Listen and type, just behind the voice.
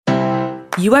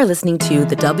You are listening to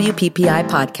the WPPI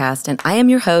podcast, and I am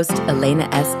your host, Elena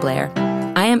S. Blair.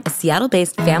 I am a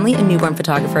Seattle-based family and newborn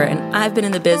photographer, and I've been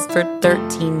in the biz for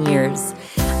 13 years.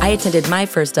 I attended my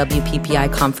first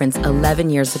WPPI conference 11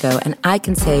 years ago, and I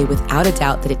can say without a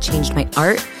doubt that it changed my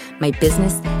art, my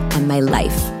business, and my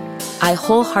life. I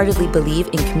wholeheartedly believe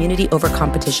in community over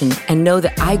competition and know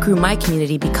that I grew my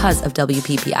community because of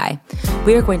WPPI.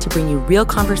 We are going to bring you real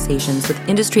conversations with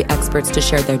industry experts to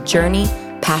share their journey,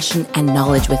 passion, and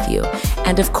knowledge with you.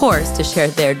 And of course, to share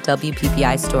their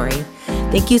WPPI story.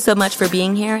 Thank you so much for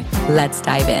being here. Let's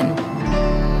dive in.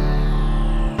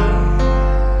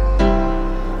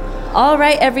 All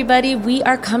right, everybody, we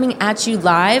are coming at you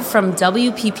live from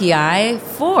WPPI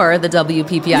for the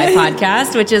WPPI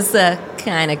podcast, which is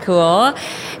kind of cool.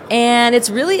 And it's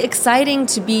really exciting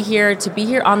to be here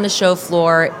on the show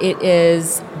floor. It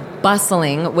is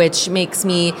bustling, which makes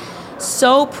me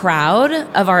so proud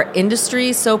of our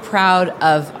industry, so proud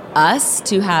of us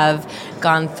to have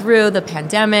gone through the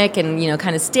pandemic and,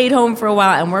 kind of stayed home for a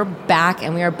while, and we're back,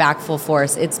 and we are back full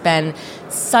force. It's been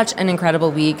such an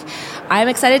incredible week. I'm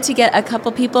excited to get a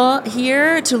couple people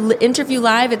here to interview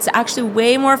live. It's actually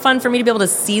way more fun for me to be able to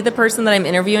see the person that I'm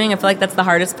interviewing. I feel like that's the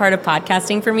hardest part of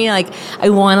podcasting for me. Like,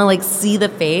 I want to see the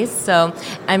face. So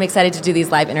I'm excited to do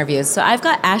these live interviews. So I've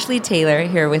got Ashley Taylor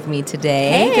here with me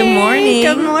today. Hey, good morning.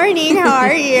 Good morning. How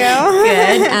are you?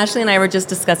 Good. Ashley and I were just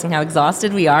discussing how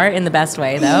exhausted we are in the best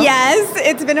way, though. Yes,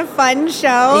 it's been a fun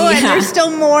show, and there's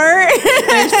still more.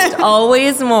 There's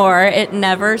always more. It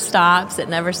never stops.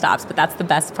 But that's the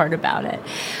best part about it.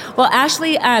 Well,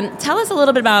 Ashley, tell us a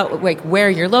little bit about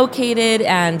where you're located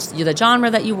and the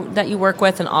genre that you work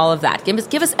with and all of that.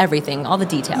 Give us everything, all the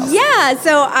details. Yeah,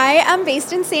 so I am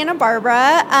based in Santa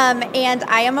Barbara, and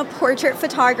I am a portrait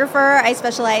photographer. I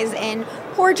specialize in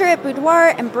portrait,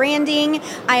 boudoir, and branding.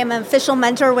 I am an official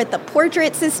mentor with the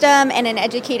Portrait System and an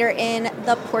educator in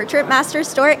the Portrait Master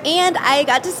Store. And I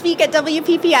got to speak at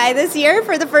WPPI this year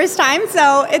for the first time,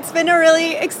 so it's been a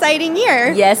really exciting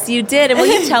year. Yes, you did. And will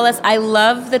you tell us? I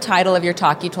love the title of your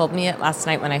talk. You told me it last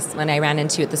night when I ran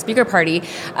into you at the speaker party.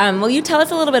 Will you tell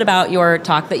us a little bit about your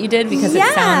talk that you did, because it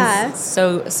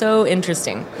sounds so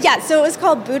interesting. Yeah, so it was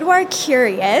called Boudoir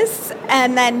Curious,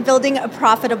 and then building a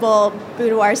profitable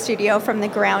boudoir studio from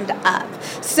the ground up.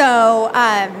 So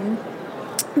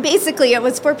basically it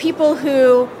was for people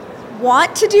who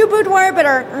want to do boudoir but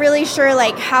aren't really sure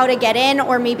how to get in,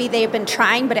 or maybe they've been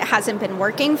trying but it hasn't been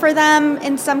working for them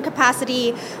in some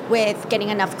capacity with getting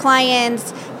enough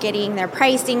clients, getting their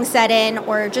pricing set in,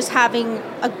 or just having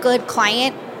a good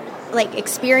client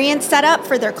experience set up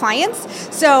for their clients.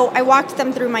 So I walked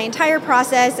them through my entire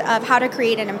process of how to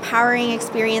create an empowering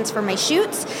experience for my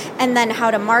shoots, and then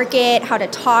how to market, how to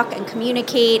talk and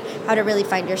communicate, how to really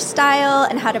find your style,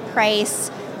 and how to price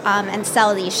and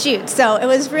sell these shoots. So it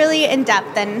was really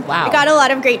in-depth, and I got a lot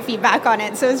of great feedback on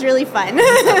it, so it was really fun.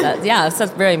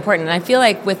 That's very important. And I feel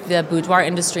like with the boudoir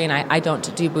industry, and I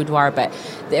don't do boudoir, but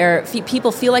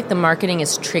people feel like the marketing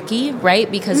is tricky,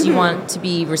 right? Because you want to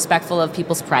be respectful of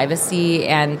people's privacy,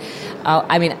 and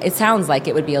it sounds like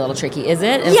it would be a little tricky. Is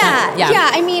it?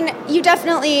 Yeah. I mean, you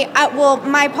definitely,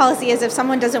 my policy is if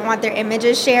someone doesn't want their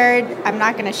images shared, I'm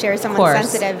not going to share someone's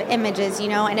sensitive images,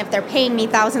 and if they're paying me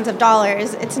thousands of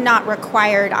dollars, it's not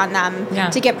required on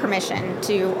them to get permission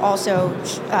to also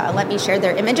let me share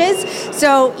their images.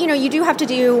 So, you do have to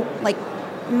do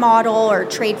model or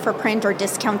trade for print or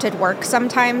discounted work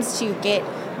sometimes to get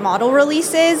model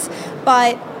releases,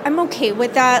 but I'm okay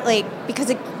with that, because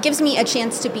it gives me a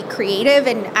chance to be creative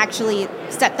and actually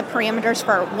set the parameters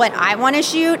for what I want to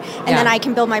shoot, and then I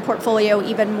can build my portfolio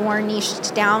even more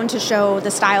niched down to show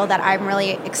the style that I'm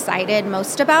really excited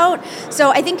most about.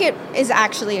 So I think it is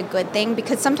actually a good thing,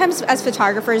 because sometimes as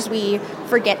photographers we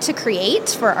forget to create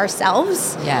for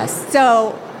ourselves. Yes.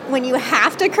 So when you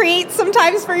have to create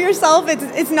sometimes for yourself,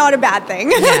 it's not a bad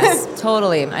thing. Yes,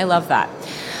 totally. I love that.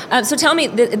 So tell me,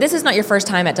 this is not your first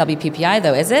time at WPPI,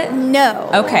 though, is it? No.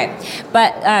 Okay,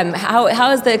 but how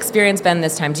has the experience been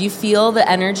this time? Do you feel the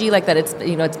energy that it's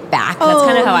it's back? That's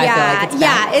kind of how I feel like it's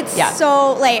back. It's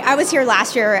so I was here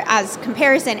last year as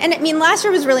comparison, and last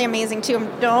year was really amazing too.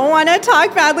 I don't want to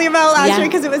talk badly about last year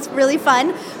because it was really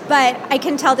fun, but I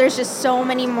can tell there's just so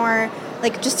many more.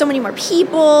 Just so many more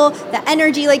people. The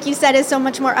energy, like you said, is so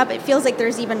much more up. It feels like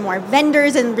there's even more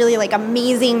vendors and really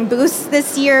amazing booths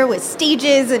this year with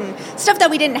stages and stuff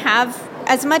that we didn't have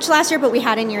as much last year, but we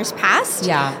had in years past.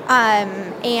 Yeah.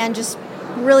 And just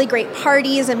really great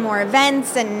parties and more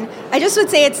events, and I just would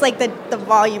say it's the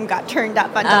volume got turned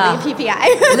up on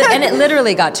WPPI. And it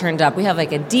literally got turned up. We have a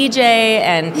DJ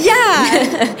and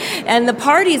and the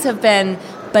parties have been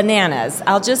bananas.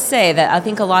 I'll just say that I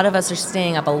think a lot of us are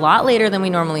staying up a lot later than we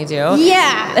normally do.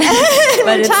 Yeah.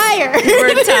 We're tired.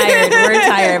 We're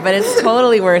tired, but it's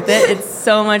totally worth it. It's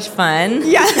so much fun.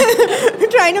 Yeah.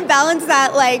 Trying to balance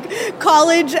that like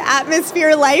college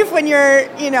atmosphere life when you're,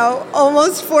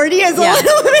 almost 40 is a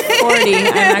little bit. 40.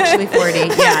 I'm actually 40.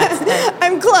 Yeah.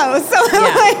 I'm close. So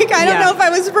I don't know if I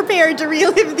was prepared to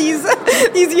relive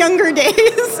these younger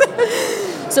days.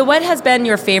 So what has been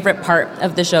your favorite part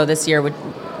of the show this year?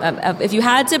 If you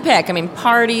had to pick,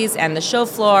 parties and the show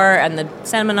floor and the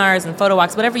seminars and photo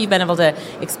walks, whatever you've been able to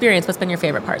experience, what's been your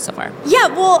favorite part so far? Yeah,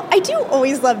 well, I do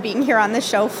always love being here on the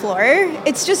show floor.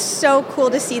 It's just so cool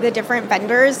to see the different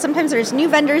vendors. Sometimes there's new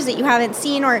vendors that you haven't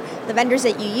seen, or the vendors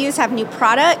that you use have new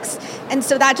products. And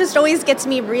so that just always gets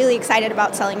me really excited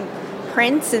about selling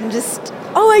prints and just,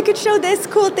 I could show this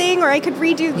cool thing, or I could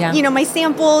redo, my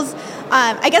samples.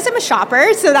 I guess I'm a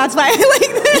shopper, so that's why I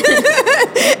like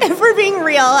this. If we're being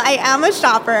real, I am a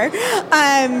shopper.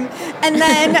 And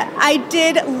then I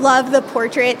did love the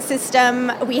portrait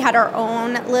system. We had our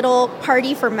own little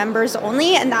party for members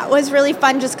only, and that was really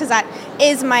fun just because that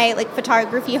is my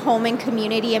photography home and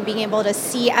community, and being able to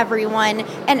see everyone.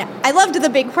 And I loved the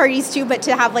big parties too, but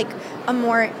to have a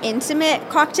more intimate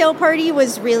cocktail party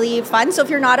was really fun. So if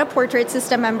you're not a portrait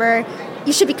system member,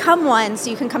 you should become one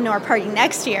so you can come to our party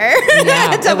next year.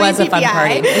 Yeah, it was a fun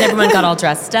party. And everyone got all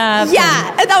dressed up.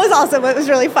 Yeah, and that was also what was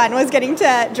really fun, was getting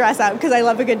to dress up, because I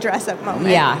love a good dress-up moment.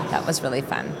 Yeah, that was really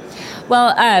fun.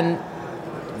 Well,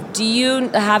 do you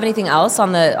have anything else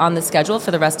on the schedule for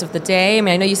the rest of the day?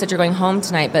 I know you said you're going home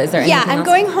tonight, but is there anything else? Yeah, I'm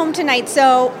going home tonight,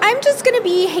 so I'm just going to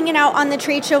be hanging out on the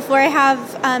trade show floor. I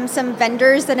have some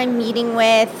vendors that I'm meeting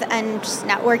with, and just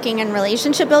networking and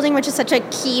relationship building, which is such a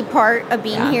key part of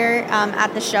being here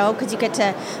at the show, because you get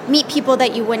to meet people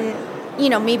that you wouldn't,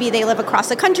 maybe they live across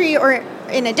the country or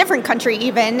in a different country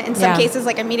even. In some cases,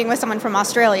 I'm meeting with someone from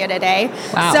Australia today.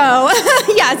 Wow. So,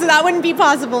 so that wouldn't be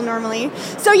possible normally.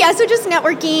 So, so just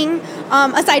networking,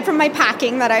 aside from my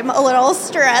packing that I'm a little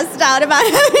stressed out about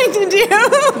having to do.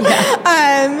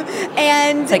 Yeah.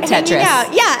 And it's like Tetris.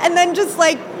 Out. Yeah, and then just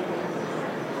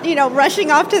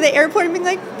rushing off to the airport and being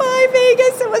like, bye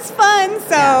Vegas, it was fun.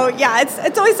 So,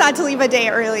 it's always sad to leave a day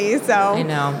early. So I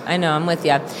know, I'm with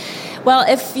you. Well,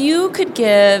 if you could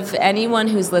give anyone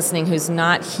who's listening who's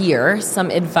not here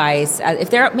some advice, if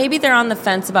they're on the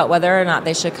fence about whether or not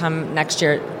they should come next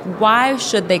year, why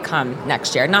should they come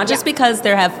next year? Not just because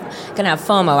they're going to have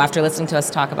FOMO after listening to us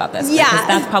talk about this. Yeah. Because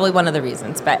that's probably one of the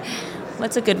reasons. But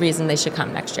what's a good reason they should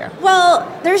come next year? Well,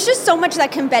 there's just so much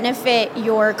that can benefit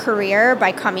your career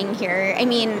by coming here.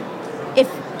 If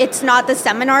it's not the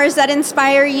seminars that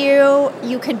inspire you,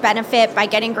 you could benefit by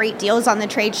getting great deals on the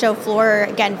trade show floor,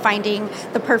 again, finding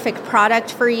the perfect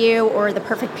product for you or the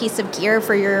perfect piece of gear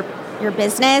for your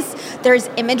business. There's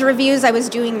image reviews. I was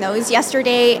doing those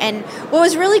yesterday, and what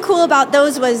was really cool about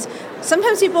those was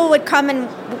sometimes people would come and,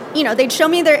 they'd show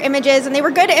me their images, and they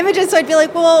were good images, so I'd be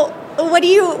like, well, what are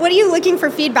you looking for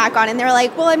feedback on? And they were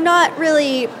like, well, I'm not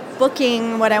really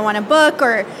booking what I want to book.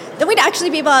 Or then we'd actually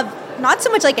be able to have not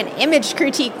so much an image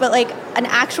critique, but an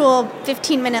actual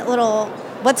 15-minute little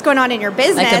what's going on in your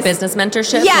business. Like a business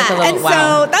mentorship? Yeah,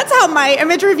 so that's how my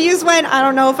image reviews went. I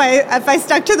don't know if I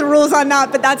stuck to the rules on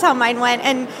that, but that's how mine went.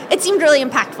 And it seemed really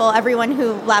impactful. Everyone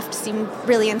who left seemed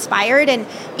really inspired. And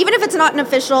even if it's not an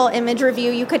official image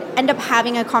review, you could end up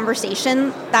having a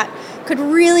conversation that could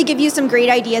really give you some great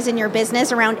ideas in your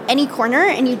business around any corner,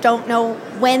 and you don't know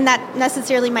when that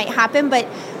necessarily might happen, but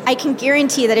I can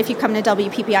guarantee that if you come to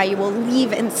WPPI, you will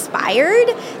leave inspired.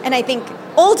 And I think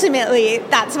ultimately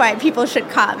that's why people should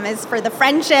come, is for the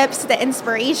friendships, the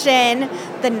inspiration,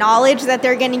 the knowledge that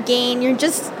they're going to gain. You're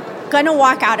just going to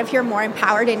walk out of here more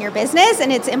empowered in your business,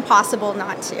 and it's impossible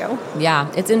not to.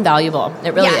 Yeah, it's invaluable.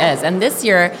 It really is. And this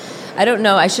year, I don't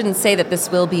know, I shouldn't say that this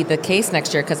will be the case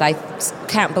next year, because I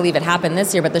can't believe it happened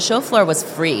this year, but the show floor was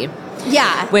free.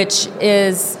 Yeah. Which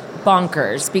is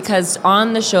bonkers, because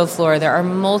on the show floor there are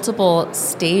multiple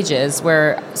stages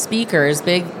where speakers,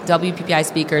 big WPPI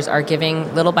speakers, are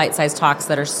giving little bite-sized talks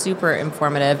that are super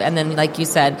informative. And then, like you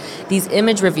said, these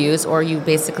image reviews, or you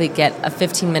basically get a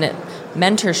 15-minute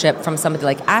mentorship from somebody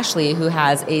like Ashley, who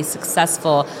has a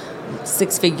successful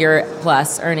 6-figure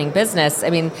plus earning business.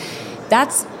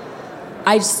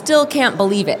 I still can't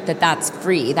believe it that that's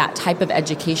free, that type of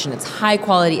education. It's high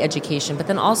quality education. But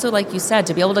then also, like you said,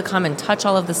 to be able to come and touch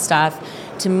all of the stuff,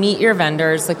 to meet your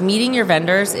vendors, meeting your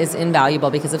vendors is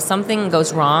invaluable, because if something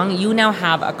goes wrong, you now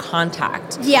have a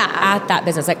contact at that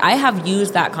business. I have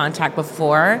used that contact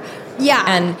before. Yeah.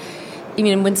 And I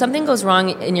mean, when something goes wrong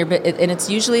in your and it's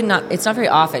usually it's not very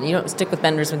often. You don't stick with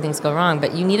vendors when things go wrong,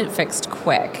 but you need it fixed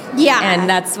quick. Yeah. And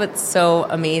that's what's so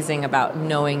amazing about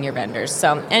knowing your vendors.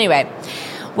 So anyway,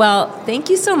 well, thank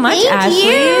you so much,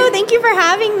 Ashley. Thank you for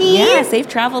having me. Yeah, safe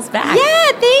travels back.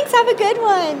 Yeah, thanks. Have a good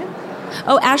one.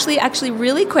 Oh, Ashley, actually,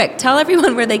 really quick, tell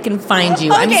everyone where they can find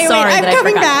you. Okay, I'm sorry I'm that I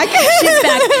coming forgot. back. She's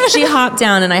back. She hopped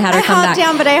down, and I had her come back. I hopped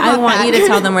down, but I hopped want back. you to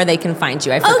tell them where they can find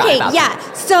you. I forgot about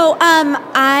that. So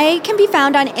I can be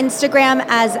found on Instagram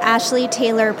as Ashley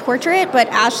Taylor Portrait, but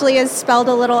Ashley is spelled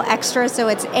a little extra, so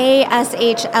it's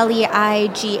ASHLEIGH,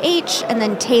 and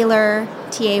then Taylor,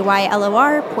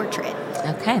 TAYLOR, Portrait.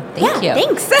 Okay, thank you.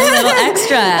 Thanks. A little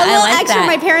extra. A little I like extra.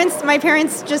 that. My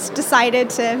parents just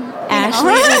decided to.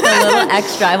 Ashley with a little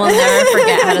extra. I will never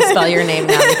forget how to spell your name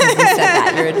now because you said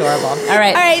that. You're adorable. All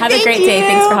right. Have a great day.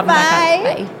 Thanks for hopping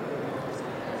back on. Bye.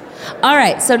 All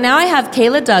right, so now I have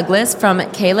Kayla Douglas from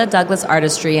Kayla Douglas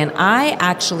Artistry, and I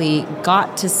actually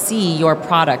got to see your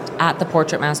product at the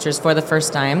Portrait Masters for the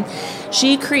first time.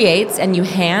 She creates, and you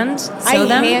hand sew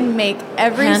them? I hand make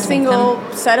every single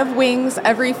set of wings,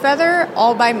 every feather,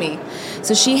 all by me.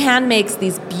 So she hand makes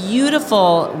these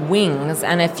beautiful wings,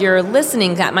 and if you're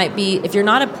listening, that might be, if you're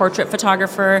not a portrait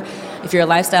photographer, if you're a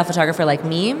lifestyle photographer like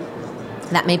me,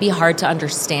 that may be hard to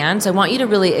understand. So I want you to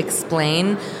really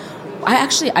explain.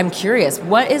 I'm curious,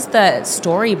 what is the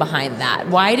story behind that?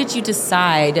 Why did you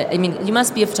decide, I mean, you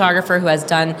must be a photographer who has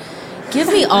done, give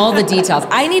me all the details.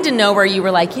 I need to know where you were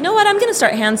like, you know what, I'm going to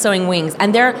start hand sewing wings.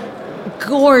 And they're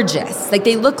gorgeous. Like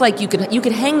they look like you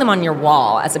could hang them on your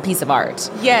wall as a piece of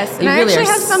art. Yes, and I actually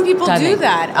have some people do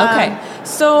that. Okay.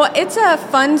 So it's a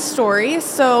fun story.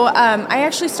 So I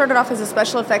actually started off as a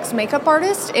special effects makeup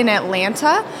artist in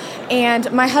Atlanta,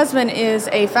 and my husband is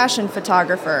a fashion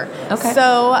photographer. Okay.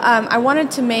 So I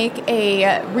wanted to make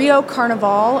a Rio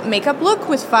Carnival makeup look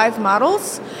with 5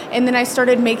 models, and then I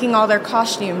started making all their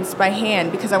costumes by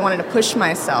hand because I wanted to push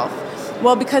myself.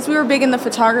 Well, because we were big in the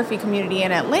photography community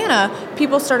in Atlanta,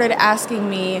 people started asking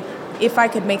me if I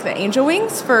could make the angel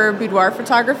wings for boudoir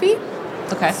photography.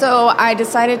 Okay. So I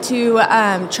decided to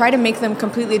try to make them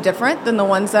completely different than the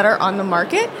ones that are on the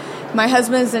market. My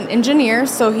husband is an engineer,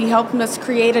 so he helped us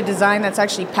create a design that's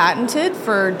actually patented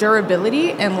for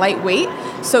durability and lightweight.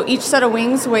 So each set of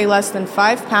wings weigh less than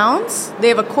 5 pounds. They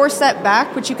have a corset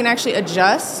back, which you can actually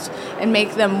adjust and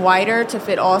make them wider to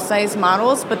fit all size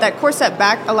models. But that corset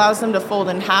back allows them to fold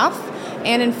in half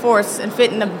and enforce and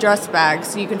fit in a dress bag,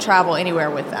 so you can travel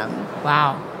anywhere with them.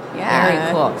 Wow. Yeah.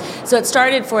 Very cool. So it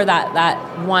started for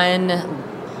that one,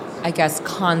 I guess,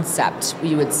 concept,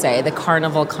 you would say, the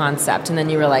carnival concept. And then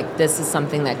you were like, this is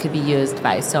something that could be used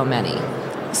by so many.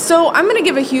 So I'm going to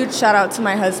give a huge shout out to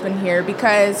my husband here,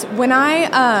 because when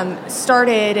I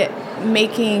started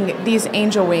making these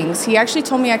angel wings, he actually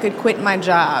told me I could quit my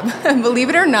job, believe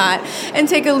it or not, and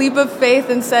take a leap of faith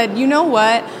and said, you know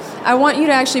what? I want you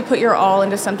to actually put your all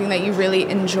into something that you really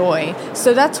enjoy.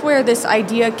 So that's where this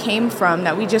idea came from,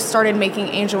 that we just started making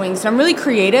angel wings. And I'm really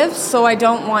creative, so I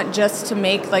don't want just to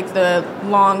make like the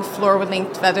long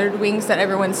floor-length feathered wings that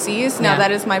everyone sees. Now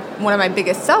that is one of my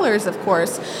biggest sellers, of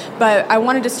course. But I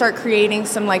wanted to start creating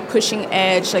some like pushing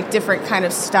edge, like different kind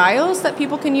of styles that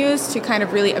people can use to kind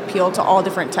of really appeal to all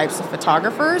different types of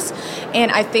photographers. And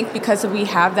I think because we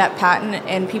have that patent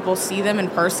and people see them in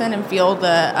person and feel the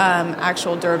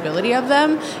actual durability of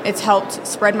them, it's helped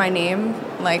spread my name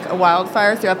like a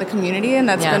wildfire throughout the community, and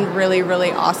that's been really,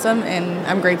 really awesome, and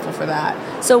I'm grateful for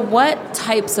that. So what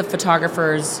types of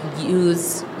photographers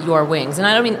use your wings? And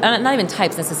I don't mean, not even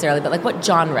types necessarily, but like what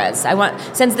genres?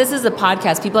 Since this is a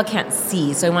podcast, people can't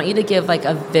see, so I want you to give like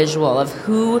a visual of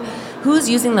who's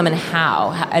using them and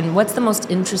how, and what's the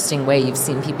most interesting way you've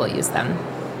seen people use them.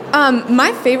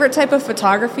 My favorite type of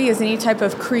photography is any type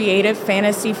of creative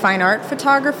fantasy fine art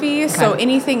photography. Okay. So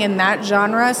anything in that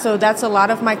genre. So that's a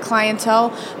lot of my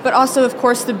clientele. But also, of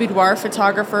course, the boudoir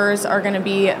photographers are going to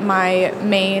be my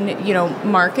main,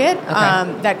 market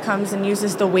that comes and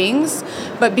uses the wings.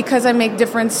 But because I make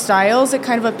different styles, it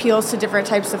kind of appeals to different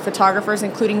types of photographers,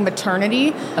 including maternity.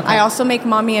 Okay. I also make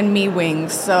mommy and me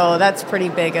wings, so that's pretty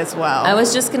big as well. I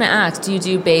was just going to ask, do you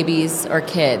do babies or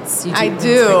kids? I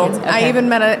do. Okay. I even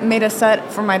made a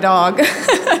set for my dog.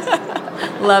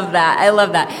 Love that. I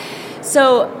love that.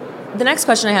 So the next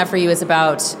question I have for you is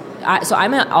about, so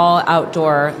I'm an all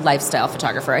outdoor lifestyle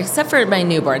photographer, except for my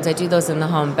newborns. I do those in the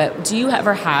home, but do you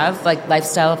ever have like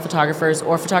lifestyle photographers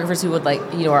or photographers who would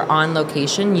are on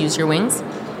location use your wings?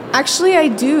 Actually, I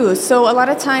do. So a lot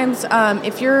of times,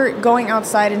 if you're going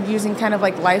outside and using kind of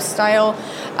like lifestyle,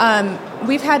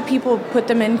 we've had people put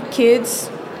them in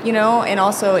kids' and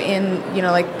also in,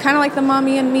 like kind of like the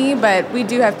Mommy and Me, but we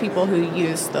do have people who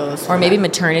use those. Or maybe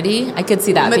maternity. I could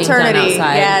see that being done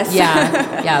outside. Yes.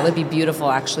 Yeah, it would be beautiful,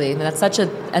 actually. That's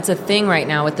a thing right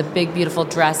now with the big, beautiful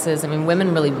dresses. I mean,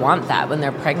 women really want that when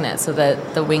they're pregnant, so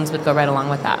that the wings would go right along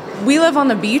with that. We live on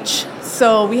the beach,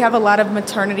 so we have a lot of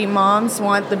maternity moms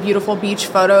want the beautiful beach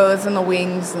photos and the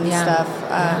wings and stuff.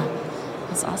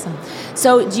 That's awesome.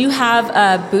 So do you have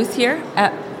a booth here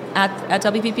at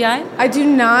WPPI? I do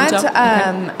not. Okay.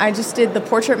 I just did the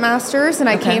Portrait Masters, and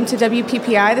I came to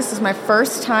WPPI. This is my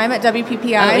first time at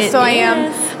WPPI,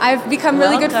 I've become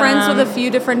really good friends with a few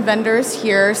different vendors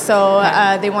here, so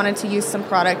they wanted to use some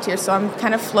product here, so I'm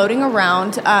kind of floating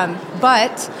around,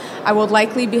 but I will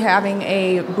likely be having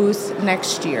a booth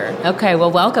next year. Okay,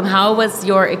 well, welcome. How was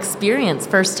your experience,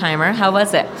 first timer? How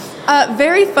was it?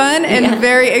 Very fun and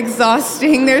very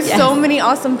exhausting. There's so many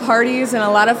awesome parties and a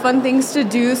lot of fun things to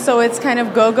do, so it's kind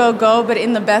of go, go, go, but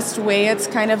in the best way. It's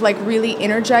kind of like really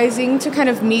energizing to kind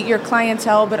of meet your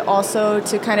clientele, but also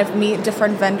to kind of meet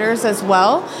different vendors as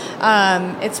well.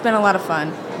 It's been a lot of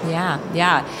fun.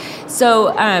 Yeah.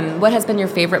 So what has been your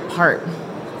favorite part?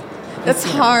 That's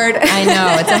hard. I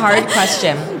know, it's a hard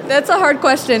question. That's a hard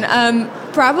question.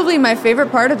 Probably my favorite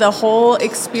part of the whole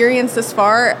experience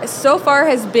so far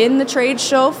has been the trade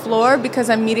show floor, because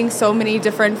I'm meeting so many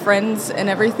different friends and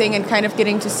everything and kind of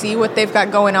getting to see what they've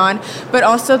got going on. But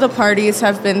also the parties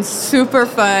have been super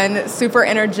fun, super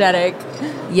energetic.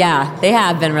 Yeah, they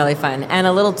have been really fun and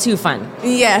a little too fun.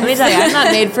 Yeah. Let me tell you, I'm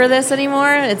not made for this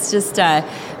anymore. It's just,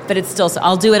 but it's still,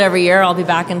 I'll do it every year. I'll be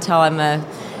back until I'm a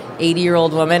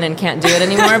 80-year-old woman and can't do it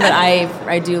anymore, but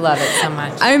I do love it so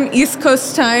much. I'm East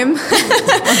Coast time,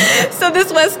 so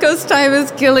this West Coast time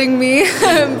is killing me,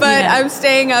 but I'm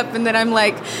staying up, and then I'm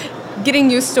like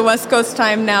getting used to West Coast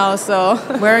time now. So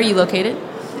where are you located?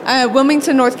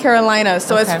 Wilmington, North Carolina,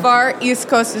 so as far East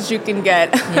Coast as you can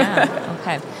get. Yeah,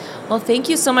 okay. Well, thank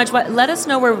you so much. Let us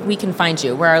know where we can find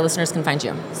you, where our listeners can find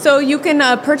you. So you can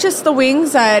purchase the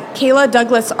wings at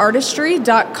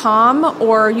KaylaDouglasArtistry.com,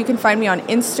 or you can find me on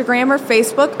Instagram or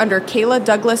Facebook under Kayla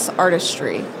Douglas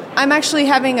Artistry. I'm actually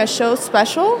having a show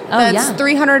special that's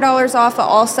 $300 off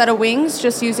all set of wings,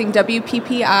 just using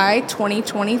WPPI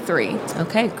 2023.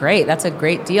 Okay, great. That's a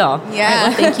great deal. Yeah. Right,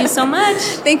 well, thank you so much.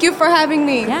 Thank you for having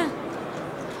me. Yeah.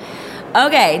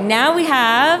 Okay, now we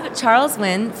have Charles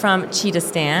Nguyen from Cheetah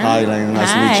Stand. Hi, Elaine.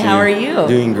 Nice to meet you. How are you?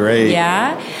 Doing great.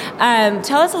 Yeah.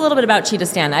 Tell us a little bit about Cheetah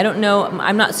Stand. I don't know.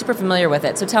 I'm not super familiar with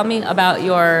it. So tell me about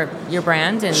your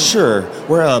brand. And Sure.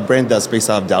 We're a brand that's based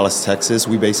out of Dallas, Texas.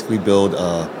 We basically build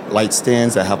light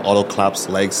stands that have auto collapse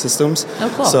leg systems. Oh,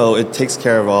 cool. So it takes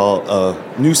care of all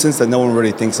nuisance that no one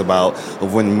really thinks about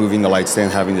of when moving the light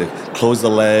stand, having to close the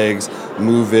legs,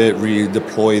 move it,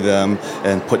 redeploy them,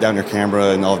 and put down your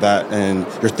camera and all that. And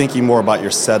you're thinking more about your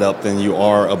setup than you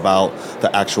are about the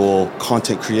actual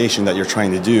content creation that you're trying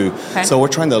to do. Okay. So we're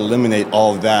trying to eliminate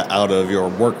all of that out of your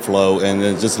workflow and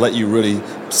then just let you really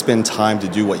spend time to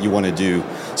do what you want to do.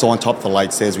 So on top of the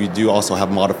light stands, we do also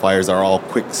have modifiers that are all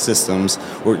quick systems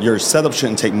where your setup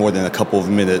shouldn't take more than a couple of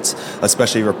minutes,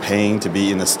 especially if you're paying to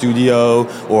be in the studio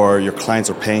or your clients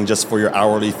are paying just for your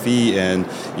hourly fee, and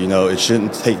it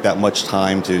shouldn't take that much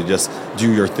time to just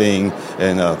do your thing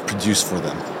and produce for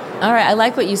them. all right, I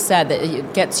like what you said, that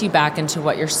it gets you back into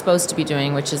what you're supposed to be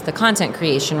doing, which is the content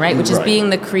creation, right? Which is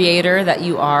being the creator that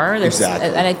you are. Exactly.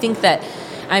 And I think that,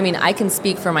 I can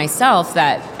speak for myself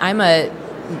that I'm a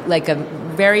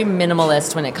very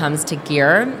minimalist when it comes to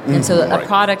gear. And so a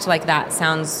product like that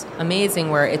sounds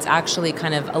amazing, where it's actually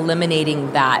kind of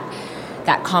eliminating that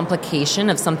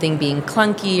complication of something being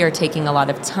clunky or taking a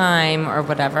lot of time or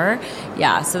whatever.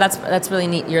 Yeah, so that's really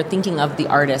neat. You're thinking of the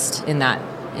artist in that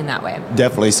way.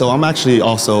 Definitely. So I'm actually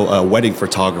also a wedding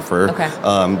photographer. Okay.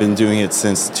 Been doing it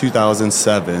since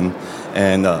 2007.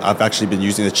 And I've actually been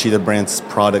using the Cheetah brand's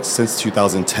products since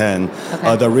 2010.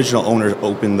 Okay. The original owner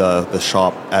opened the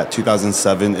shop at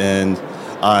 2007, and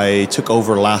I took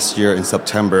over last year in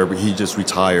September, but he just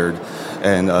retired.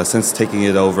 And since taking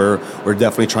it over, we're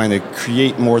definitely trying to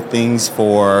create more things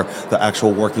for the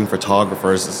actual working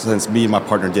photographers, since me and my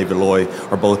partner David Loy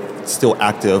are both still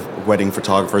active wedding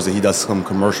photographers, and he does some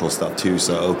commercial stuff too.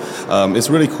 So it's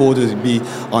really cool to be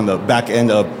on the back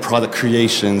end of product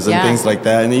creations and things like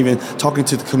that, and even talking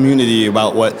to the community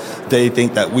about what they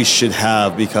think that we should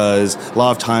have, because a lot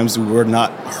of times we're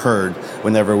not heard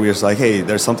whenever we're just like, hey,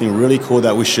 there's something really cool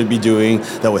that we should be doing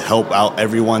that would help out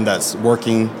everyone that's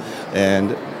working.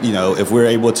 And, if we're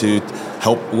able to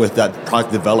help with that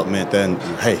product development, then,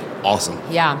 hey, awesome.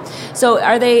 Yeah. So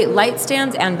are they light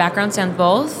stands and background stands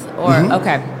both? Or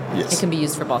okay. Yes. It can be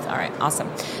used for both. All right. Awesome.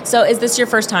 So is this your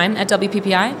first time at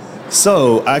WPPI?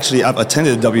 So actually, I've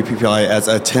attended WPPI as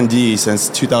an attendee since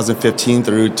 2015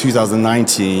 through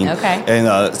 2019. Okay.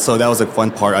 And so that was a fun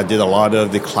part. I did a lot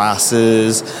of the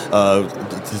classes,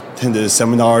 attended the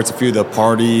seminars, a few of the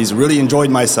parties, really enjoyed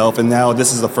myself. And now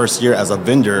this is the first year as a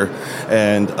vendor.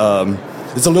 And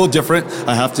it's a little different.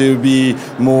 I have to be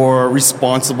more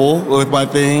responsible with my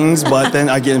things, but then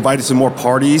I get invited to more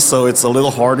parties, so it's a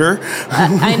little harder.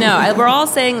 I know. We're all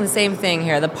saying the same thing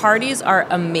here. The parties are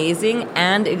amazing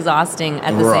and exhausting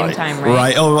at the same time, right?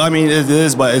 Right. Oh, I mean, it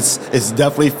is, but it's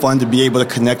definitely fun to be able to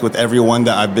connect with everyone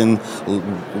that I've been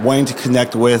wanting to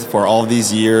connect with for all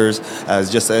these years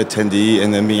as just an attendee,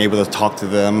 and then being able to talk to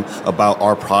them about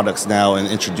our products now and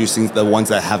introducing the ones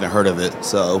that haven't heard of it.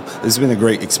 So it's been a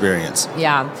great experience.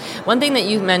 Yeah. One thing that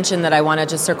you mentioned that I want to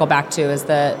just circle back to is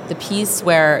the piece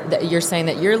where you're saying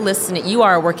that you're listening. You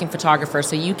are a working photographer,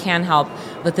 so you can help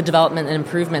with the development and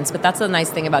improvements. But that's the nice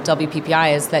thing about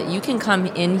WPPI is that you can come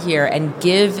in here and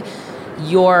give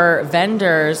your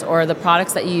vendors or the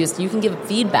products that you use, you can give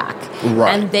feedback.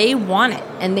 Right. And they want it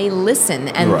and they listen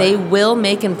and they will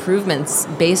make improvements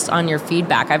based on your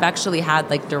feedback. I've actually had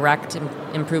like direct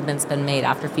improvements been made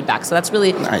after feedback. So that's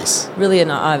really nice. Really a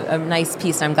nice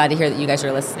piece. I'm glad to hear that you guys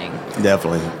are listening.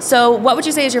 Definitely. So what would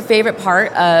you say is your favorite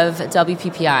part of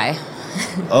WPPI?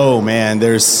 Oh man,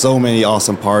 there's so many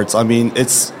awesome parts. I mean,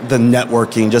 it's the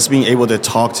networking, just being able to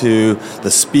talk to the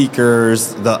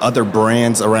speakers, the other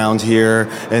brands around here,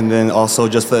 and then also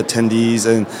just the attendees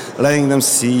and letting them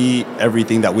see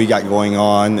everything that we got going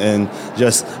on, and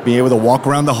just being able to walk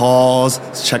around the halls,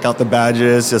 check out the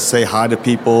badges, just say hi to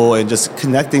people, and just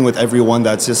connecting with everyone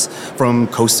that's just from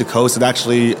coast to coast and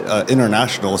actually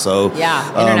international. So yeah,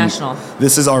 international.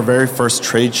 This is our very first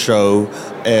trade show,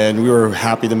 and we were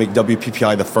happy to make WPPI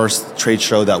the first trade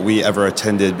show that we ever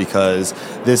attended because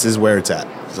this is where it's at.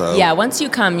 So yeah, once you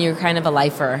come, you're kind of a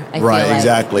lifer. I feel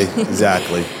like.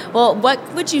 Exactly. Well, what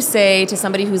would you say to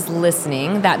somebody who's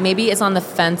listening that maybe is on the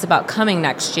fence about coming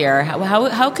next year?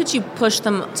 How could you push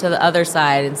them to the other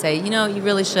side and say, you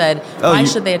really should? Why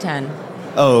should they attend?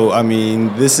 Oh, I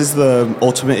mean, this is the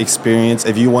ultimate experience.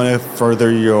 If you want to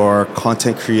further your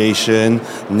content creation,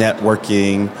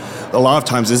 networking, a lot of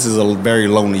times this is a very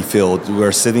lonely field.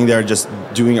 We're sitting there just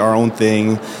doing our own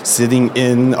thing, sitting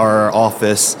in our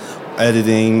office,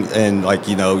 editing, and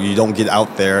you don't get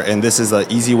out there. And this is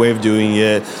an easy way of doing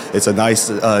it. It's a nice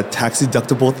tax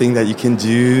deductible thing that you can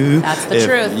do. That's the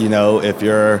truth. If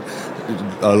you're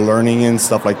learning and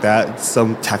stuff like that,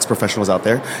 some tax professionals out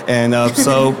there. And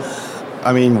so...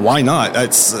 I mean, why not?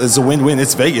 It's a win-win.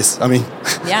 It's Vegas. I mean,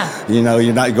 yeah.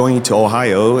 You're not going to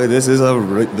Ohio. This is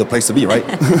the place to be, right?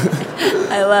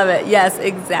 I love it. Yes,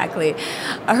 exactly.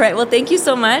 All right. Well, thank you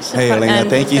so much. Hey, Elena,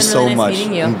 thank you so much.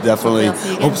 Meeting you. Definitely.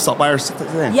 Hope stop by our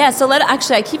stand. Yeah. So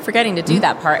actually, I keep forgetting to do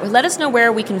that part. Let us know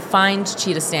where we can find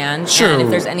Cheetah Stand. Sure. And if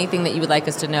there's anything that you would like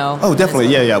us to know. Oh, definitely.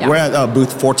 Yeah. We're at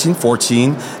booth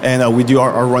 1414, and we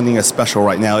are running a special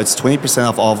right now. It's 20%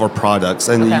 off all of our products,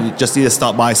 and you just need to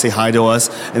stop by, say hi to us,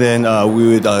 and then we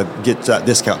would get that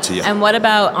discount to you. And what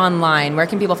about online? Where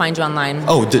can people find you online?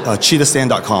 Oh,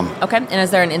 cheetahstand.com. Okay. And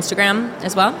is there an Instagram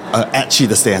as well? At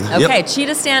Cheetah Stand. Okay, yep.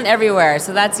 Cheetah Stand everywhere,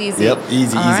 so that's easy. Yep,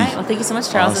 easy. All right, well, thank you so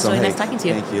much, Charles. Awesome. It was really nice talking to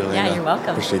you. Thank you, Elena. Yeah, you're welcome.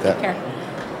 Appreciate that. Take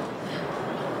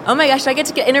care. Oh my gosh, do I get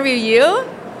to interview you?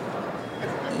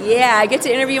 Yeah, I get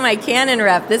to interview my Canon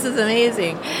rep. This is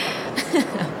amazing.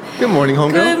 Good morning,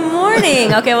 homegirl. Good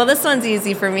morning. Okay, well, this one's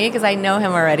easy for me because I know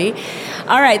him already.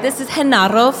 All right, this is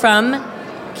Genaro from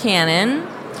Canon.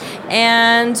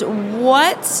 And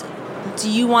what do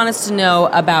you want us to know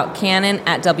about Canon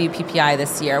at WPPI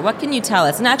this year? What can you tell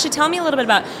us? And actually, tell me a little bit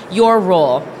about your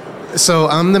role. So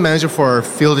I'm the manager for our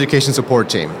field education support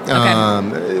team.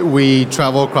 Okay. We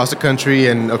travel across the country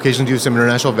and occasionally do some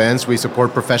international events. We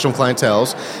support professional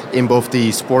clienteles in both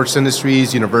the sports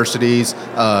industries, universities,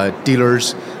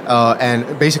 dealers,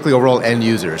 and basically overall end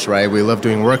users, right? We love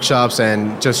doing workshops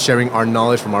and just sharing our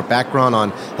knowledge from our background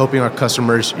on helping our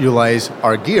customers utilize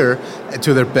our gear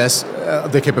to their best,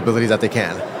 the capabilities that they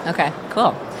can. Okay,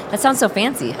 cool. That sounds so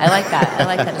fancy. I like that. I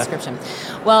like that description.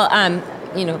 Well,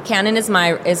 Canon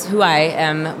is who I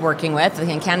am working with.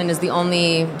 And Canon is the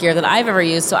only gear that I've ever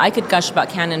used, so I could gush about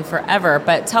Canon forever.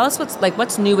 But tell us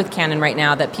what's new with Canon right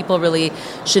now that people really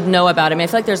should know about. I mean, I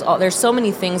feel like there's so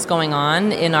many things going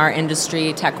on in our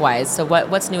industry tech-wise. So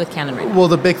what's new with Canon right now? Well,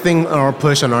 the big thing, our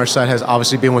push on our side has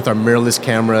obviously been with our mirrorless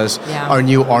cameras, our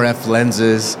new RF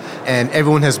lenses, and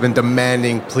everyone has been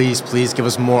demanding, please give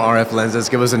us more RF lenses,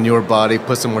 give us a newer body,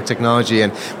 put some more technology.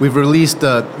 And we've released,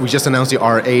 we just announced the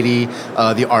R80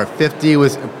 The R50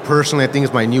 was personally, I think,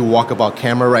 is my new walkabout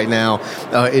camera right now.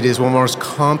 It is one of the most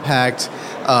compact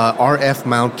RF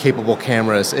mount capable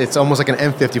cameras. It's almost like an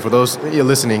M50 for those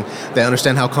listening that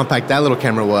understand how compact that little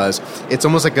camera was. It's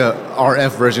almost like a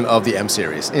RF version of the M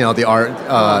series, the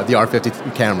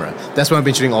R50 camera. That's what I've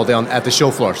been shooting all day at the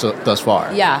show floor thus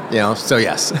far. Yeah. So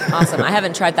yes. Awesome. I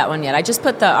haven't tried that one yet. I just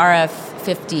put the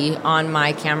RF50 on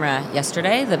my camera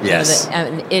yesterday. Yes.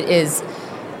 And it is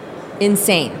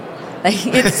insane. Like,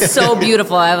 it's so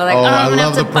beautiful. I was like, I I'm love gonna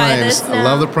have the to buy primes. this now. I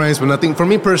love the primes, but nothing for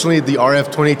me personally. The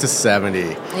RF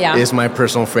 28-70 is my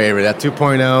personal favorite. That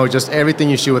 2.0, just everything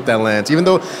you shoot with that lens. Even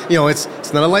though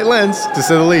it's not a light lens to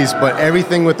say the least, but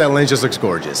everything with that lens just looks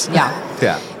gorgeous.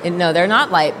 Yeah. And no, they're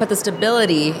not light, but the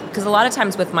stability. Because a lot of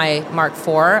times with my Mark IV,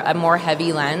 a more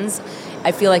heavy lens,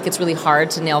 I feel like it's really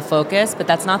hard to nail focus, but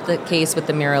that's not the case with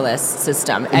the mirrorless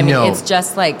system. I mean, it's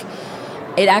just like,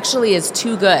 it actually is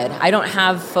too good. I don't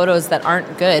have photos that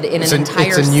aren't good in an entire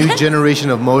It's a new set. generation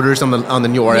of motors on the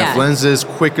new RF lenses,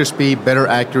 quicker speed, better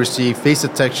accuracy, face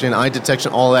detection, eye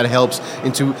detection, all that helps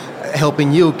into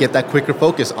helping you get that quicker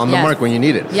focus on the mark when you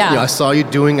need it. Yeah. I saw you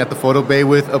doing at the photo bay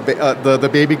with the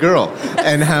baby girl,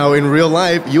 and how in real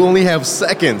life you only have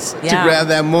seconds to grab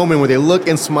that moment where they look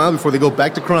and smile before they go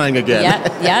back to crying again.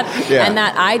 Yeah. And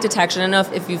that eye detection, I don't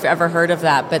know if you've ever heard of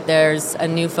that, but there's a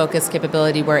new focus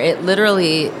capability where it literally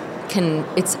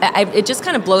it just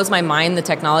kind of blows my mind, the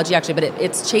technology actually, but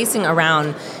it's chasing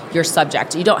around your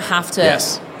subject. You don't have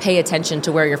to pay attention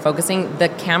to where you're focusing. The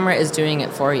camera is doing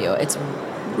it for you. It's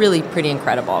really pretty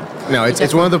incredible. No,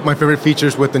 it's one of my favorite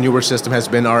features with the newer system has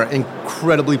been our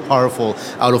incredibly powerful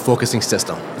auto-focusing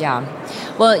system. Yeah.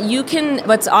 Well,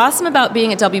 what's awesome about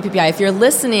being at WPPI, if you're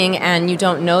listening and you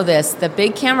don't know this, the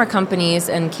big camera companies,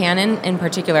 and Canon in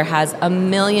particular, has a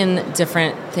million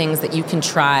different things that you can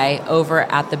try over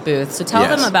at the booth. So tell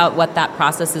them about what that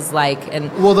process is like.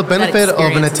 And well, the benefit of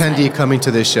an attendee coming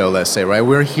to this show, let's say, right?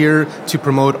 We're here to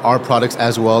promote our products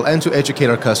as well and to educate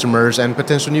our customers and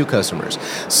potential new customers.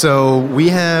 So we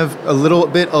have a little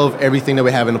bit of everything that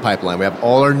we have in the pipeline. We have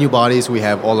all our new bodies. We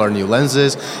have all our new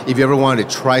lenses. If you ever wanted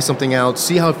to try something out,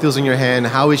 see how it feels in your hand,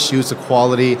 how it shoots, the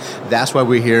quality, that's why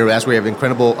we're here. That's why we have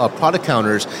incredible product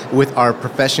counters with our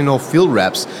professional field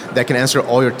reps that can answer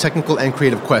all your technical and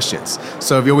creative questions.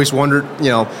 So if you always wondered,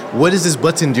 what does this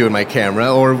button do in my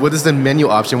camera, or what is the menu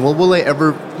option? What will I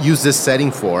ever use this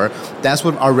setting for? That's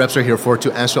what our reps are here for,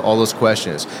 to answer all those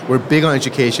questions. We're big on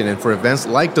education, and for events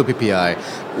like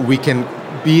WPPI, we can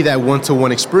be that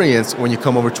one-to-one experience when you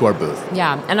come over to our booth.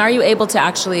 Yeah, and are you able to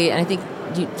actually, and I think,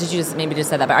 did you just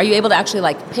say that, but are you able to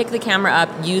actually pick the camera up,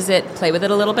 use it, play with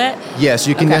it a little bit? Yes,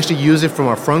 you can actually use it from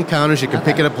our front counters. You can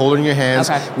pick it up, hold it in your hands.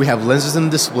 We have lenses in the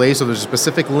display, so there's a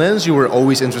specific lens you were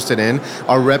always interested in.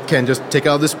 Our rep can just take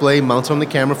out the display, mount it on the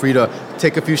camera for you to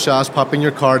take a few shots, pop in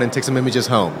your card, and take some images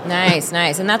home. Nice.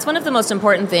 And that's one of the most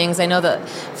important things. I know that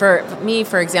for me,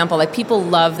 for example, people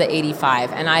love the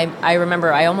 85, and I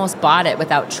remember I almost bought it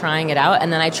without trying it out,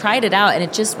 and then I tried it out, and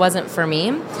it just wasn't for me.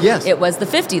 Yes. It was the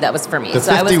 50 that was for me. The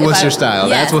 50 was your style.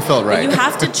 Yes. That's what felt right. But you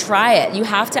have to try it. You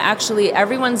have to actually,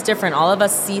 everyone's different. All of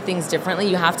us see things differently.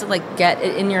 You have to get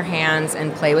it in your hands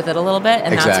and play with it a little bit,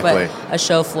 and that's what a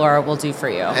show floor will do for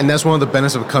you. And that's one of the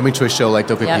benefits of coming to a show like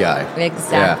WPPI.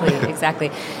 Yep.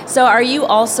 Exactly. So are you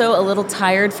also a little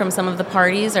tired from some of the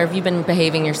parties, or have you been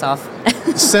behaving yourself?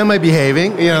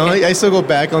 Semi-behaving. I still go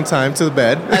back on time to the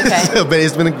bed. Okay. But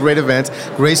it's been a great event,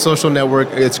 great social network.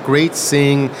 It's great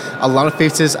seeing a lot of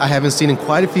faces I haven't seen in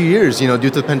quite a few years, due to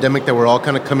the pandemic that we're all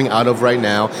kind of coming out of right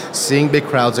now. Seeing big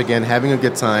crowds again, having a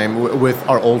good time with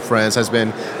our old friends has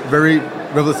been very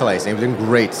revitalizing. It's been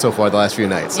great so far the last few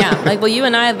nights. Yeah, you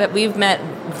and I, we've met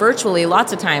virtually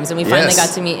lots of times, and we finally got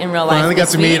to meet in real life. Finally got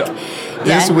to meet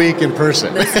this week in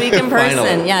person. This week in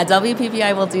person. Yeah,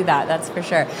 WPPI will do that. That's for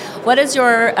sure.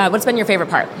 What's been your favorite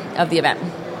part of the event?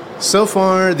 So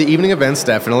far, the evening events,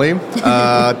 definitely.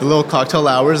 The little cocktail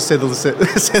hours, to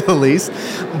say the least.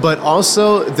 But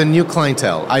also the new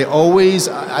clientele.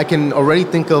 I can already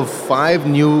think of 5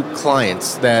 new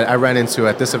clients that I ran into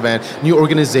at this event. New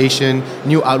organization,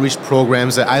 new outreach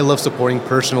programs that I love supporting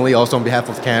personally, also on behalf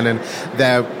of Canon,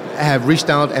 that have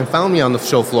reached out and found me on the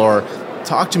show floor,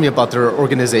 talk to me about their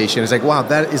organization. It's like, wow,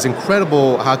 that is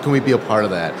incredible. How can we be a part of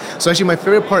that? So actually, my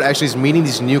favorite part actually is meeting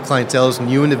these new clienteles,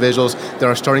 new individuals that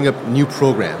are starting up new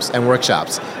programs and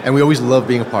workshops. And we always love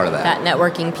being a part of that. That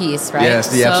networking piece, right?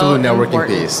 Yes, the absolute networking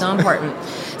piece. So important.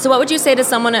 So what would you say to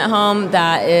someone at home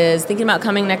that is thinking about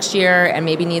coming next year and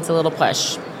maybe needs a little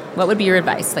push? What would be your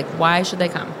advice? Why should they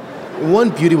come? one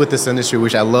beauty with this industry,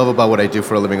 which I love about what I do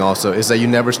for a living also, is that you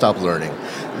never stop learning.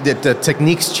 The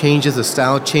techniques changes, the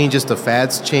style changes, the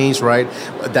fads change, right?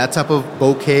 That type of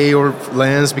bouquet or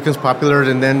lens becomes popular,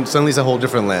 and then suddenly it's a whole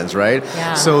different lens, right?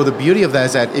 Yeah. So the beauty of that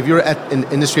is that if you're at an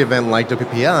industry event like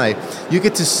WPPI, you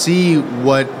get to see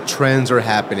what trends are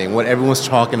happening, what everyone's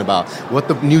talking about, what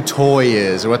the new toy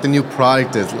is, or what the new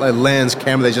product is, a lens,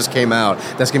 camera that just came out,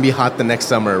 that's going to be hot the next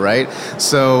summer, right?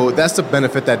 So that's the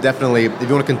benefit that definitely, if you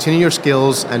want to continue your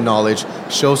skills and knowledge,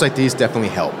 shows like these definitely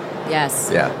help.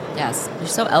 Yes. Yeah. Yes. You're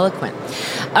so eloquent.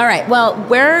 All right. Well,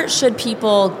 where should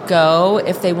people go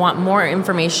if they want more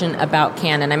information about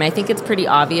Canon? I mean, I think it's pretty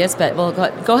obvious, but we'll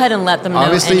go ahead and let them know.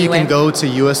 Obviously, anyway. you can go to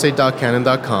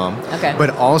usa.canon.com. Okay.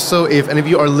 But also, if any of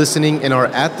you are listening and are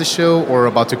at the show or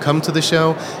about to come to the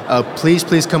show,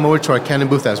 please come over to our Canon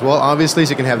booth as well. Obviously, so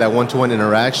you can have that one-to-one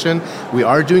interaction. We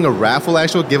are doing a raffle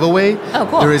actual giveaway. Oh,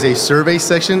 cool. There is a survey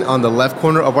section on the left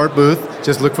corner of our booth.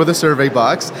 Just look for the survey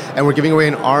box. And we're giving away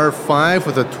an R5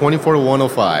 with a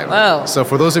 24-105. Whoa. So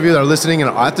for those of you that are listening and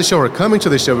are at the show or coming to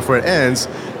the show before it ends,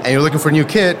 and you're looking for a new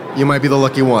kit, you might be the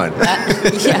lucky one.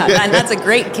 Yeah, and that's a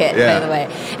great kit, Yeah. by the way.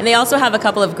 And they also have a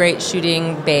couple of great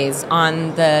shooting bays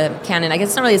on the Canon. I guess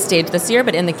it's not really a stage this year,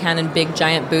 but in the Canon big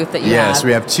giant booth that you have. Yes,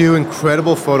 we have two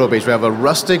incredible photo bays. We have a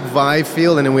rustic vibe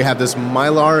feel, and then we have this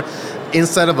Mylar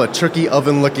inside of a turkey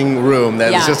oven looking room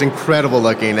that is just incredible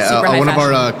looking. Super high one of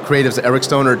our fashion. creatives, Eric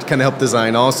Stoner, kind of helped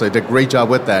design also. Did a great job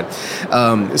with that.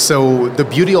 So the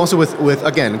beauty also with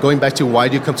again, going back to why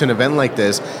do you come to an event like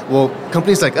this? Well,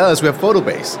 companies like us, we have photo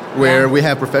bays where we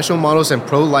have professional models and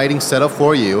pro lighting set up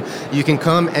for you. You can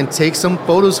come and take some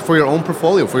photos for your own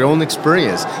portfolio, for your own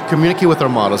experience. Communicate with our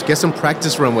models. Get some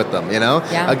practice run with them, you know?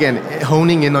 Yeah. Again,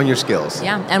 honing in on your skills.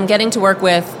 Yeah, and getting to work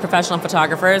with professional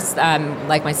photographers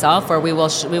like myself, where we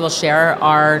will share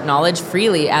our knowledge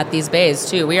freely at these bays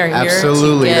too. We are here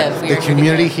Absolutely. to give. The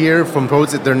community here from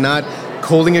pros, they're not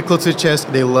holding it close to the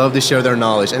chest. They love to share their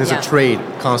knowledge, and it's a trade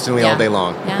constantly all day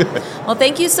long. Yeah. Well,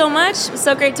 thank you so much. It was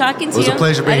so great talking to you. It was a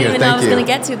pleasure being here. I didn't even know I Thank was you. going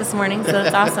to get to this morning, so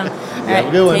that's awesome. All right, Have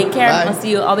a good one. take care. Bye. I'll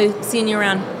see you. I'll be seeing you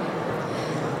around.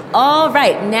 All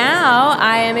right, now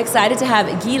I am excited to have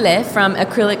Gile from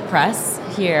Acrylic Press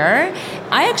here.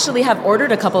 I actually have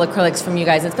ordered a couple acrylics from you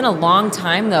guys. It's been a long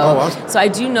time though. Oh, awesome. So I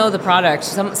do know the product.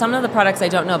 Some of the products I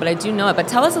don't know, but I do know it. But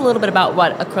tell us a little bit about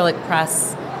what Acrylic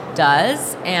Press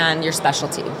does and your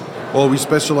specialty. Well, we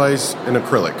specialize in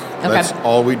acrylic. Okay. That's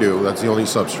all we do. That's the only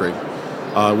substrate.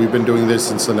 We've been doing this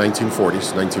since the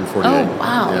 1940s, 1948. Oh,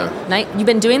 wow. Yeah. You've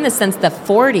been doing this since the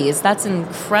 40s. That's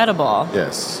incredible.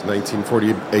 Yes,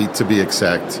 1948 to be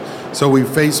exact. So we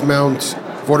face mount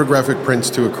photographic prints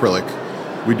to acrylic.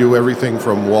 We do everything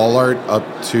from wall art up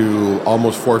to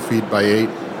almost 4 feet by 8,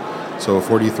 so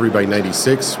 43 by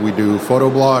 96. We do photo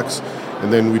blocks,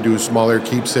 and then we do smaller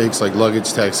keepsakes like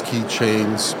luggage tags,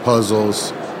 keychains,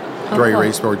 puzzles, dry cool.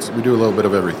 erase boards. We do a little bit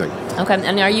of everything. Okay,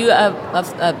 and are you a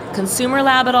consumer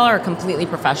lab at all or a completely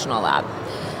professional lab?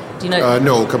 Do you know?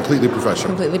 No, completely professional.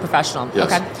 Completely professional.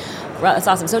 Yes. Okay. Well, that's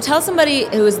awesome. So tell somebody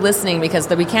who is listening, because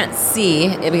we can't see,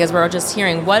 because we're just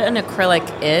hearing, what an acrylic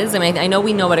is. I mean, I know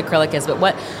we know what acrylic is, but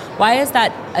why is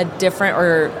that a different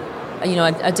or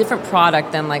a different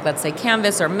product than, like, let's say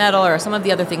canvas or metal or some of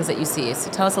the other things that you see?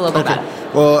 So tell us a little bit about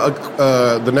it. Well,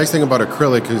 the nice thing about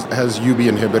acrylic is it has UV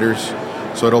inhibitors,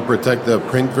 so it'll protect the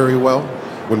print very well.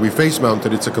 When we face mount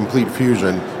it, it's a complete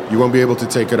fusion. You won't be able to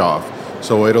take it off,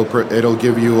 so it'll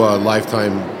give you a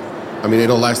lifetime. I mean,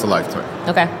 it'll last a lifetime.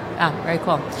 Okay. Very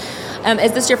cool.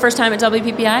 Is this your first time at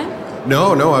WPPI?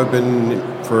 No, I've been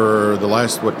for the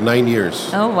last 9 years.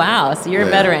 Oh, wow. So you're a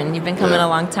Yeah. veteran. You've been coming Yeah. a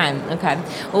long time. Okay.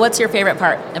 Well, what's your favorite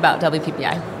part about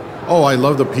WPPI? Oh, I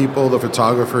love the people, the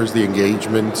photographers, the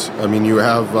engagement. I mean, you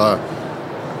have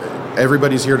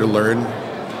everybody's here to learn.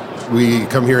 We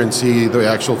come here and see the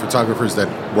actual photographers that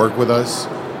work with us,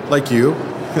 like you.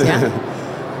 Yeah.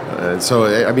 So,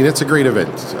 I mean, it's a great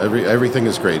event. Everything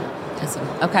is great. Awesome.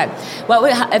 Okay.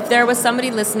 If there was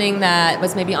somebody listening that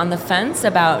was maybe on the fence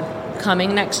about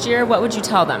coming next year, what would you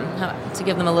tell them to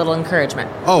give them a little encouragement?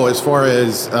 Oh, as far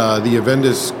as the event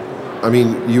is, I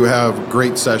mean, you have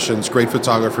great sessions, great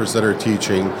photographers that are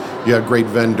teaching. You have great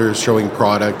vendors showing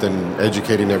product and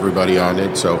educating everybody on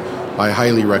it. So I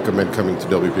highly recommend coming to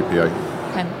WPPI.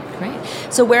 Okay, great.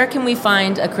 So where can we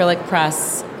find Acrylic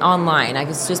Press online? I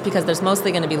guess just because there's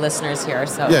mostly going to be listeners here.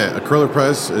 So Yeah, Acrylic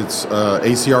Press, it's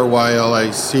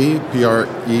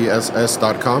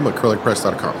acrylicpress.com,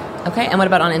 acrylicpress.com. Okay, and what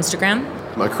about on Instagram?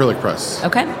 Acrylic Press.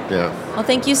 Okay. Yeah. Well,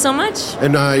 thank you so much.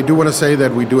 And I do want to say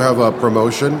that we do have a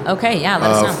promotion. Okay, yeah,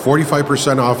 let us know.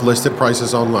 45% off listed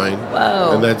prices online.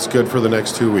 Whoa. And that's good for the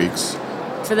next 2 weeks.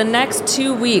 for the next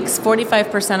 2 weeks,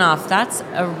 45% off. That's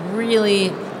a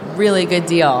really, really good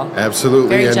deal. Absolutely.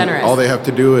 Very and generous. all they have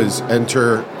to do is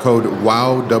enter code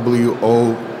WOW,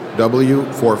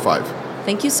 WOW45.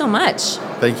 Thank you so much.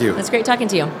 Thank you. It's great talking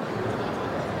to you.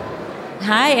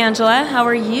 Hi, Angela. How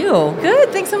are you? Good.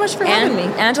 Thanks so much for having me.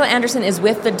 Angela Anderson is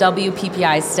with the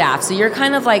WPPI staff, so you're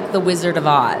kind of like the Wizard of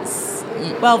Oz.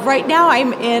 Well, right now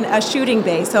I'm in a shooting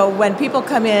bay, so when people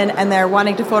come in and they're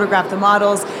wanting to photograph the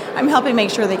models, I'm helping make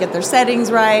sure they get their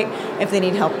settings right, if they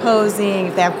need help posing,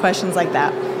 if they have questions like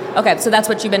that. Okay, so that's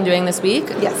what you've been doing this week?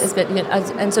 Yes.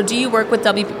 And so do you work with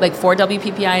for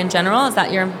WPPI in general? Is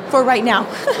that your... For right now.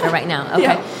 For right now, okay.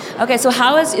 Yeah. Okay, so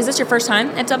is this your first time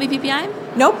at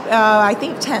WPPI? Nope, I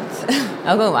think 10th.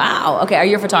 Oh, wow. Okay, are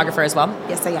you a photographer as well?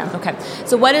 Yes, I am. Okay,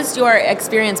 so what has your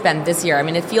experience been this year? I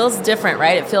mean, it feels different,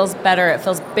 right? It feels better, it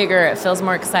feels bigger, it feels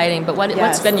more exciting, but what's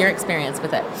Yes. been your experience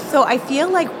with it? So I feel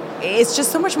like it's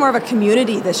just so much more of a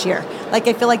community this year. Like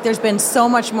I feel like there's been so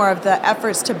much more of the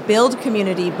efforts to build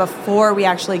community before we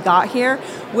actually got here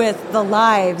with the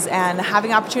lives and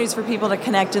having opportunities for people to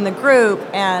connect in the group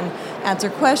and answer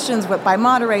questions by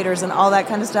moderators and all that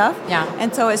kind of stuff. Yeah.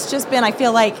 And so it's just been, I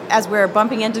feel like as we're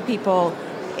bumping into people,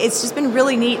 it's just been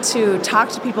really neat to talk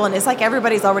to people, and it's like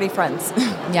everybody's already friends.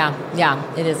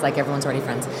 Yeah, it is like everyone's already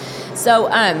friends. So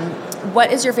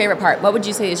what is your favorite part? What would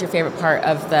you say is your favorite part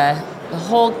of the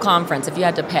whole conference, if you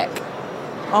had to pick?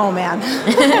 Oh, man.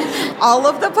 All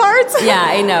of the parts? Yeah,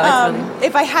 I know.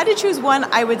 If I had to choose one,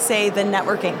 I would say the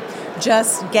networking.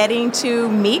 Just getting to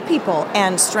meet people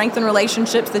and strengthen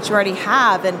relationships that you already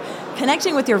have, and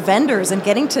connecting with your vendors and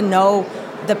getting to know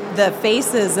the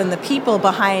faces and the people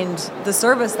behind the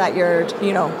service that you're,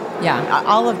 Yeah.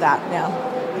 all of that, yeah.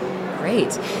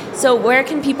 Great. So where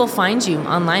can people find you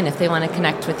online if they want to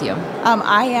connect with you?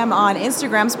 I am on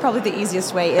Instagram. It's probably the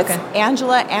easiest way. It's Okay.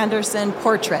 Angela Anderson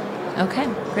Portrait. Okay,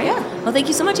 great. Yeah. Well, thank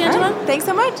you so much, Angela. All right. Thanks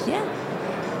so much. Yeah.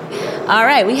 All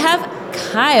right, we have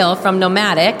Kyle from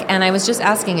Nomadic, and I was just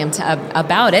asking him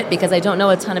about it because I don't know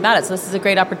a ton about it. So this is a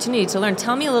great opportunity to learn.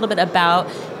 Tell me a little bit about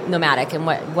Nomadic and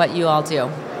what you all do.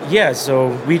 Yeah, so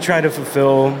we try to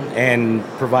fulfill and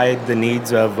provide the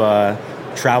needs of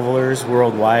travelers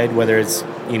worldwide, whether it's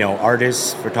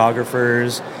artists,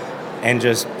 photographers, and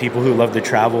just people who love to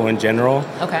travel in general.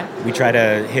 Okay. We try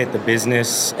to hit the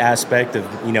business aspect of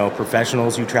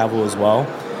professionals who travel as well.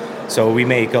 So we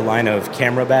make a line of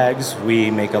camera bags.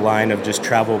 We make a line of just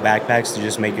travel backpacks to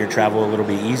just make your travel a little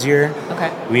bit easier.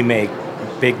 Okay. We make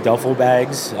big duffel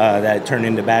bags that turn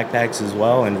into backpacks as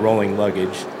well, and rolling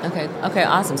luggage. Okay,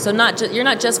 awesome. So you're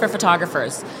not just for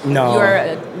photographers. No.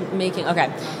 You're making,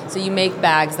 so you make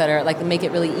bags that are make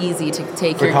it really easy to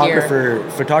take your gear.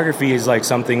 Photography is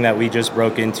something that we just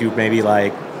broke into maybe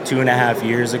 2.5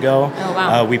 years ago. Oh,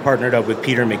 wow. We partnered up with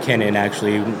Peter McKinnon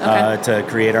actually to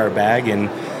create our bag, and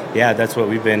yeah, that's what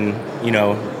we've been,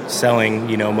 selling,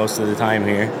 most of the time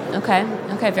here.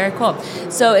 Okay, very cool.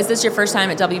 So is this your first time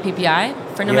at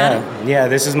WPPI for Nomadic? Yeah,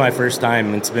 this is my first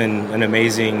time. It's been an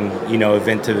amazing,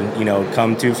 event to,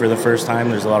 come to for the first time.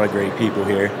 There's a lot of great people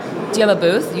here. Do you have a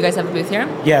booth? You guys have a booth here?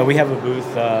 Yeah, we have a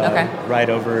booth right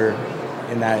over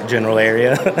in that general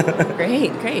area.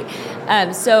 Great.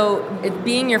 So it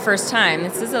being your first time,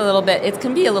 this is it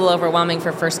can be a little overwhelming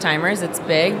for first timers. It's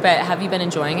big, but have you been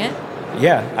enjoying it?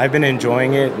 Yeah, I've been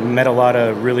enjoying it. Met a lot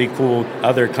of really cool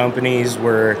other companies.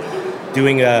 We're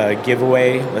doing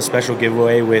a special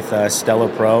giveaway with Stella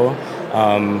Pro.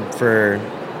 For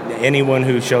anyone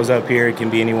who shows up here, it can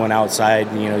be anyone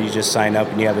outside. You just sign up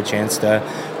and you have a chance to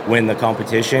win the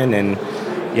competition. And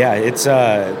yeah,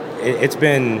 it's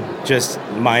been just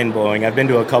mind-blowing. I've been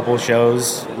to a couple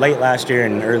shows late last year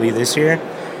and early this year,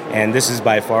 and this is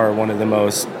by far one of the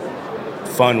most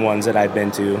fun ones that I've been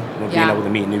to, being able to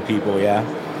meet new people.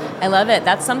 I love it.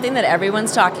 That's something that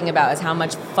everyone's talking about, is how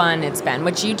much fun it's been,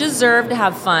 which you deserve to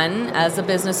have fun as a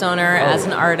business owner, as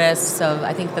an artist. So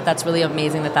I think that's really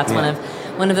amazing that's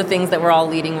one of the things that we're all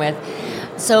leading with.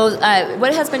 So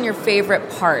what has been your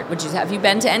favorite part? Have you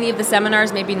been to any of the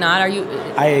seminars? Maybe not. Are you?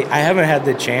 I haven't had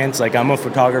the chance. I'm a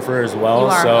photographer as well. You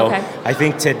are? So okay. I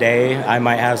think today I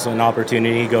might have an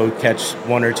opportunity to go catch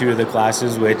one or two of the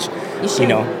classes, which,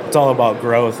 it's all about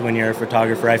growth when you're a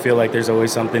photographer. I feel like there's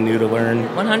always something new to learn.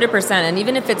 100%. And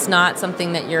even if it's not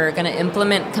something that you're going to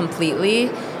implement completely,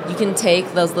 you can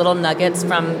take those little nuggets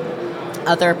from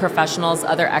other professionals,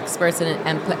 other experts,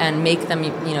 and make them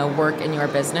work in your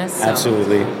business. So,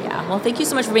 absolutely. Yeah. Well, thank you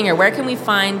so much for being here. Where can we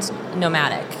find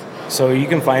Nomadic? So you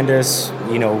can find us,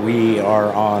 we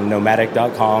are on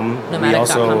nomadic.com. We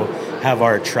also have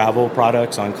our travel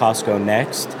products on Costco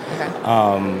Next.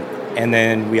 Okay. and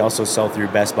then we also sell through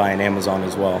Best Buy and Amazon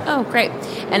as well. Oh, great.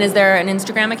 And is there an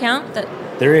Instagram account that?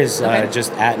 There is, Okay.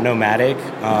 just at Nomadic.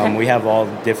 Okay. We have all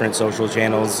different social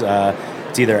channels.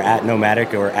 It's either at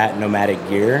Nomadic or at Nomadic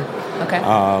Gear. Okay.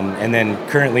 And then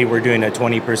currently we're doing a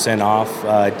 20% off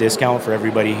discount for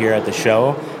everybody here at the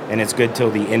show, and it's good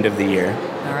till the end of the year.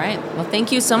 All right. Well,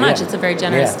 thank you so much. Yeah. It's a very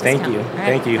generous Yeah, thank discount. you. All right.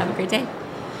 Thank you. Have a great day.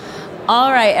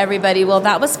 All right, everybody. Well,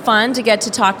 that was fun to get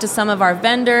to talk to some of our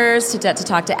vendors, to get to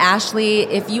talk to Ashley.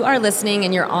 If you are listening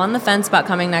and you're on the fence about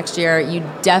coming next year, you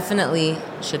definitely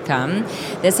should come.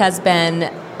 This has been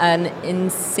an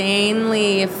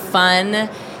insanely fun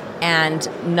and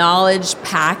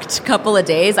knowledge-packed couple of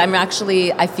days.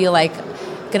 I feel like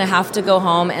gonna have to go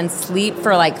home and sleep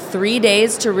for like 3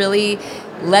 days to really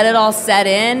let it all set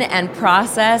in and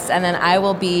process, and then I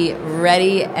will be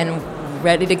ready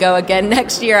to go again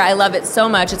next year. I love it so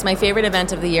much. It's my favorite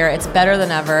event of the year. It's better than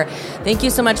ever. Thank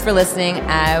you so much for listening.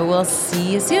 I will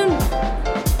see you soon.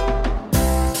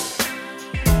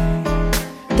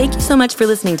 Thank you so much for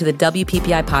listening to the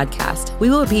WPPI podcast. We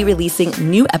will be releasing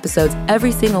new episodes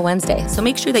every single Wednesday, so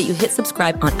make sure that you hit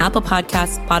subscribe on Apple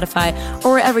Podcasts, Spotify,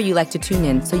 or wherever you like to tune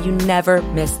in so you never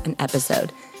miss an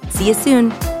episode. See you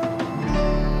soon.